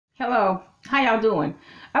Hello, how y'all doing?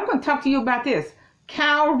 I'm going to talk to you about this.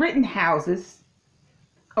 Kyle Rittenhouse's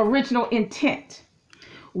original intent.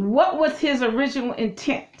 What was his original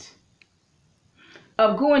intent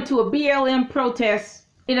of going to a BLM protest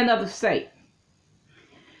in another state?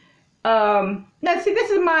 Now, see,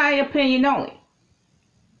 this is my opinion only.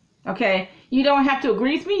 Okay? You don't have to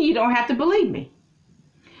agree with me. You don't have to believe me.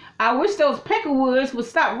 I wish those Peckerwoods would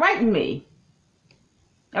stop writing me.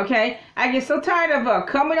 Okay, I get so tired of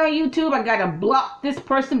coming on YouTube. I gotta block this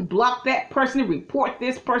person, block that person, report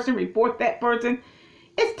this person, report that person.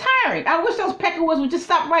 It's tiring. I wish those Peckerwoods would just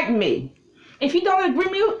stop writing me. If you don't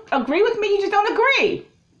agree with me, you just don't agree.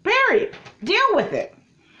 Period. Deal with it.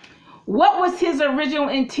 What was his original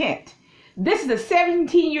intent? This is a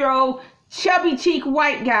 17-year-old chubby cheek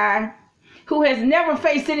white guy who has never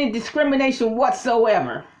faced any discrimination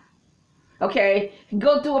whatsoever. Okay,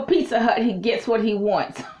 go to a Pizza Hut, he gets what he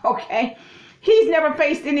wants. Okay, he's never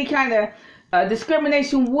faced any kind of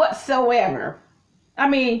discrimination whatsoever. I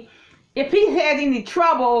mean, if he had any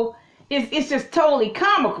trouble, it's just totally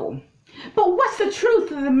comical. But what's the truth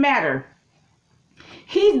of the matter?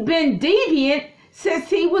 He's been deviant since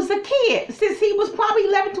he was a kid, since he was probably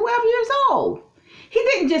 11, 12 years old. He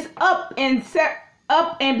didn't just up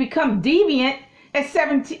and become deviant at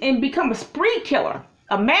 17 and become a spree killer,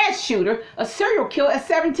 a mass shooter, a serial killer at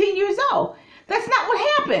 17 years old. That's not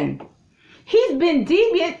what happened. He's been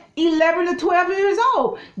deviant 11 to 12 years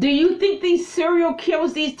old. Do you think these serial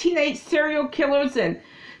killers, these teenage serial killers and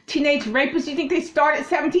teenage rapists, you think they start at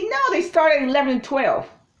 17? No, they started at 11 and 12.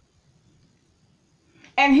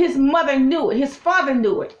 And his mother knew it. His father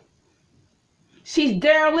knew it. She's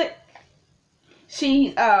derelict.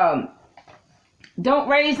 She don't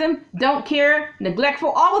raise him, don't care, neglectful,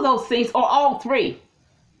 all of those things, or all three.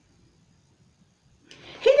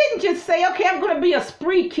 He didn't just say, okay, I'm going to be a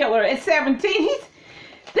spree killer at 17.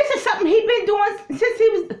 This is something he's been doing since he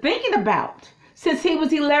was thinking about, since he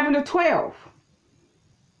was 11 or 12.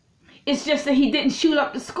 It's just that he didn't shoot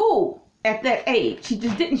up the school at that age. He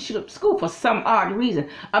just didn't shoot up the school for some odd reason.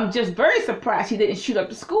 I'm just very surprised he didn't shoot up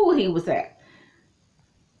the school he was at.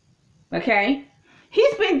 Okay? He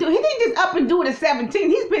didn't just up and do it at 17.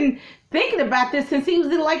 He's been thinking about this since he was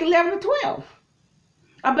like 11 or 12.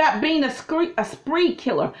 About being a spree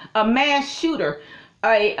killer, a mass shooter,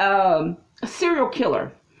 a serial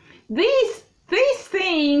killer. These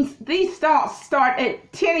thoughts start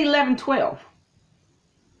at 10, 11, 12.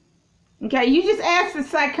 Okay, you just ask the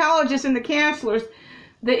psychologists and the counselors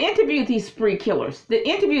that interview these spree killers, that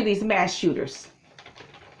interview these mass shooters.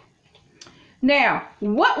 Now,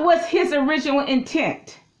 what was his original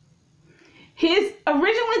intent? His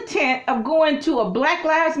original intent of going to a Black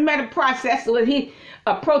Lives Matter protest,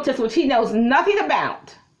 a protest which he knows nothing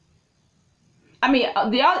about. I mean,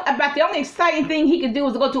 the only exciting thing he could do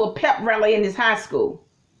was go to a pep rally in his high school.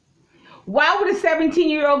 Why would a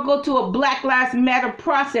 17-year-old go to a Black Lives Matter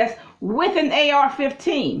protest with an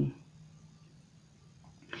AR-15?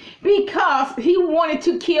 Because he wanted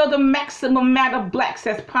to kill the maximum amount of blacks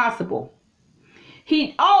as possible.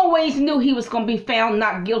 He always knew he was going to be found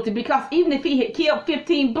not guilty, because even if he had killed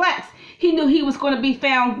 15 blacks, he knew he was going to be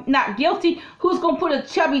found not guilty. Who's going to put a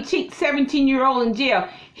chubby cheek 17-year-old in jail?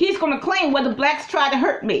 He's going to claim, well, the blacks tried to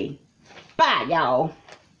hurt me. Bye, y'all.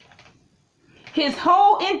 His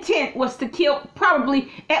whole intent was to kill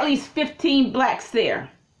probably at least 15 blacks there.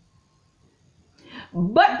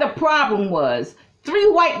 But the problem was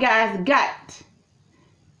 3 white guys got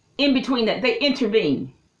in between that. They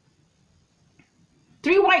intervened.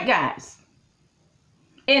 3 white guys.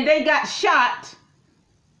 And they got shot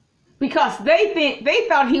because they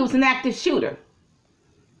thought he was an active shooter.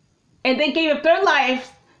 And they gave up their lives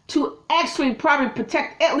to actually probably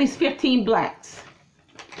protect at least 15 blacks.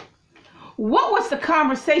 What was the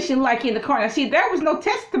conversation like in the car? Now, see, there was no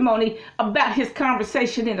testimony about his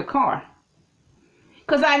conversation in the car.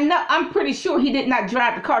 Because I'm pretty sure he did not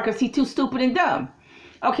drive the car because he's too stupid and dumb.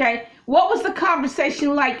 Okay, what was the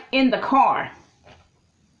conversation like in the car?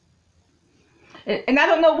 And I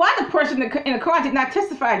don't know why the person in the car did not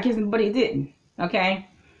testify against him, but he didn't. Okay?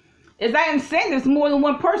 As I understand, there's more than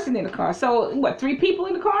one person in the car. So, what, 3 people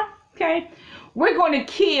in the car? Okay? We're going to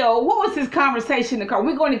kill, what was his conversation in the car?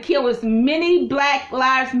 We're going to kill as many Black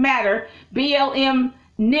Lives Matter, BLM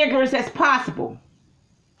niggers as possible.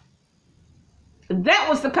 That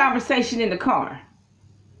was the conversation in the car.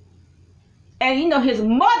 And you know, his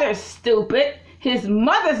mother's stupid. His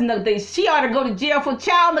mother's she ought to go to jail for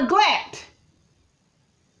child neglect.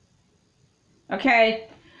 Okay,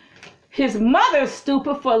 his mother's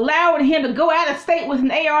stupid for allowing him to go out of state with an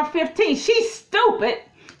AR-15. She's stupid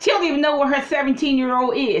She don't even know where her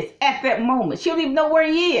 17-year-old is at that moment. She don't even know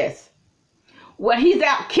where he is. Well, he's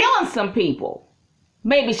out killing some people.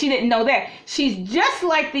 Maybe she didn't know that. She's just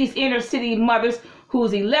like these inner city mothers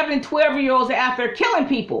whose 11 and 12-year-olds are out there killing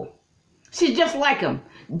people. She's just like him.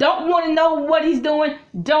 Don't want to know what he's doing.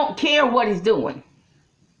 Don't care what he's doing.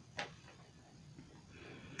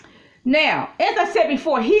 Now, as I said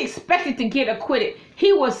before, he expected to get acquitted.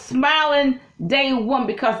 He was smiling day one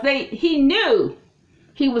because he knew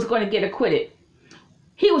he was going to get acquitted.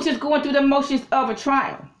 He was just going through the motions of a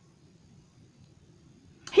trial.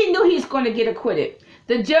 He knew he was going to get acquitted.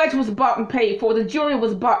 The judge was bought and paid for. The jury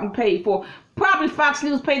was bought and paid for. Probably Fox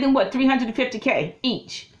News paid them, what, $350K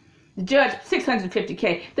each. The judge,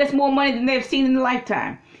 $650K. That's more money than they've seen in a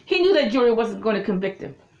lifetime. He knew that jury wasn't going to convict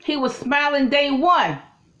him. He was smiling day one.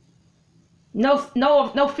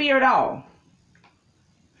 No fear at all.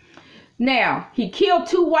 Now, he killed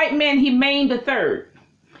 2 white men. He maimed a third.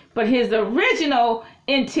 But his original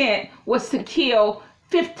intent was to kill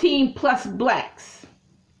 15 plus blacks.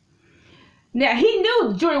 Now, he knew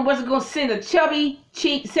the jury wasn't going to send a chubby,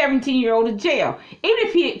 cheek 17-year-old to jail. Even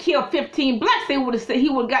if he had killed 15 blacks, they would have said he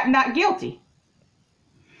would have gotten not guilty.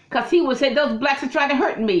 Because he would have said, those blacks are trying to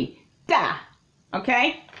hurt me. Die.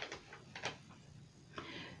 Okay?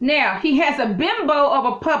 Now, he has a bimbo of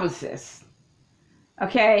a publicist.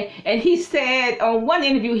 Okay? And he said on one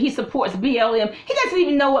interview he supports BLM. He doesn't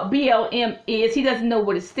even know what BLM is. He doesn't know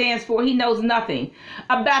what it stands for. He knows nothing.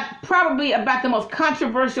 Probably about the most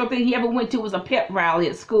controversial thing he ever went to was a pep rally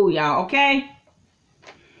at school, y'all. Okay?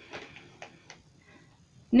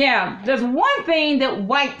 Now, there's one thing that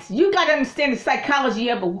whites, you got to understand the psychology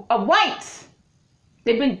of whites.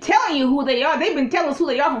 They've been telling you who they are. They've been telling us who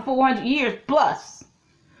they are for 400 years plus.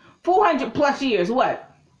 400 plus years, what?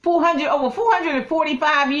 Over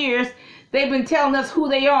 445 years, they've been telling us who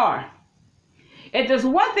they are. If there's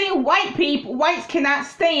one thing whites cannot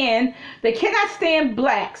stand, they cannot stand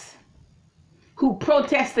blacks who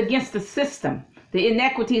protest against the system, the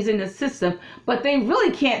inequities in the system, but they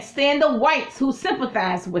really can't stand the whites who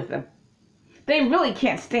sympathize with them. They really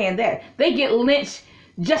can't stand that. They get lynched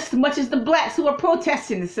just as much as the blacks who are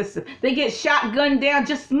protesting the system. They get shot, gunned down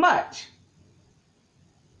just as much.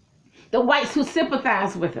 The whites who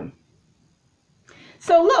sympathize with him.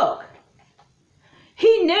 So look,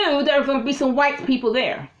 he knew there were going to be some white people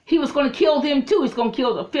there. He was going to kill them too. He's going to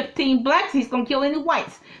kill the 15 blacks. He's going to kill any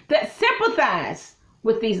whites that sympathize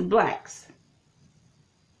with these blacks.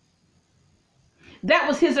 That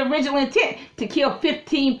was his original intent, to kill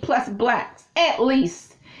 15 plus blacks, at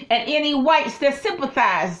least, and any whites that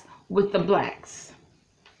sympathize with the blacks.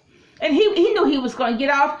 And he knew he was going to get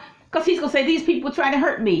off, because he's going to say, these people trying to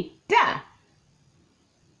hurt me. Die.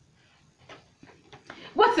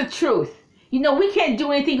 What's the truth? You know, we can't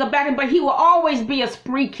do anything about him, but he will always be a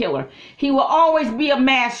spree killer. He will always be a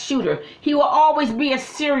mass shooter. He will always be a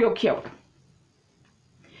serial killer.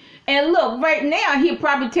 And look, right now, he'll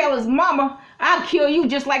probably tell his mama, I'll kill you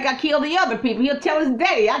just like I kill the other people. He'll tell his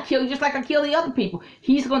daddy, I'll kill you just like I kill the other people.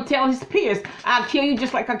 He's going to tell his peers, I'll kill you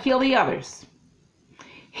just like I kill the others.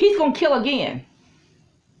 He's going to kill again.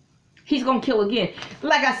 He's going to kill again.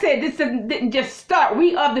 Like I said, this didn't just start.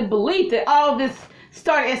 We of the belief that all of this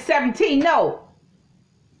started at 17. No.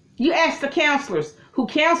 You ask the counselors who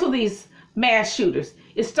counsel these mass shooters.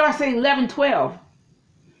 It starts at 11, 12.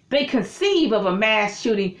 They conceive of a mass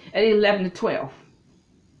shooting at 11 to 12.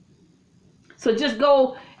 So just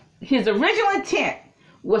go, his original intent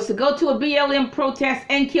was to go to a BLM protest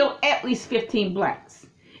and kill at least 15 blacks.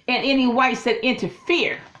 And any whites that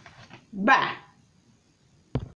interfere. Bye.